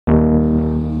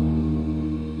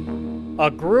A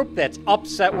group that's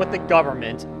upset with the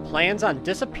government plans on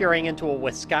disappearing into a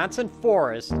Wisconsin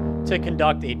forest to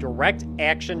conduct a direct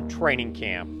action training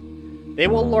camp. They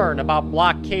will learn about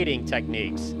blockading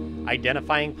techniques,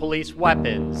 identifying police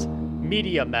weapons,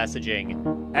 media messaging,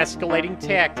 escalating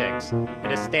tactics,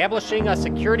 and establishing a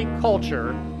security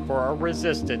culture for a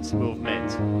resistance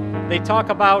movement. They talk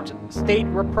about state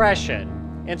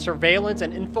repression and surveillance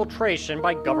and infiltration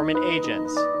by government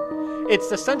agents. It's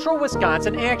the Central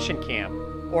Wisconsin Action Camp.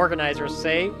 Organizers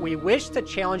say, we wish to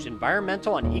challenge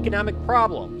environmental and economic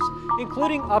problems,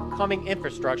 including upcoming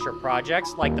infrastructure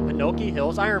projects like the Pinocchio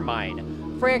Hills Iron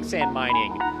Mine, frac sand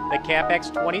mining, the CapEx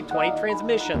 2020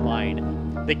 transmission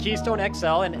line, the Keystone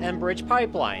XL and Enbridge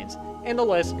pipelines, and the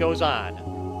list goes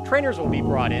on. Trainers will be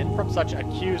brought in from such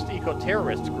accused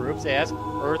eco-terrorist groups as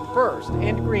Earth First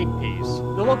and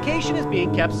Greenpeace. The location is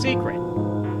being kept secret,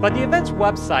 but the event's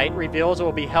website reveals it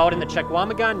will be held in the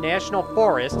Chequamegon National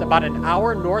Forest about an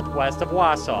hour northwest of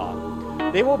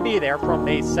Wausau. They will be there from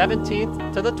May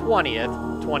 17th to the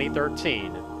 20th,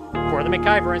 2013. For the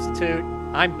McIver Institute,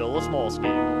 I'm Bill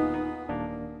Smolsky.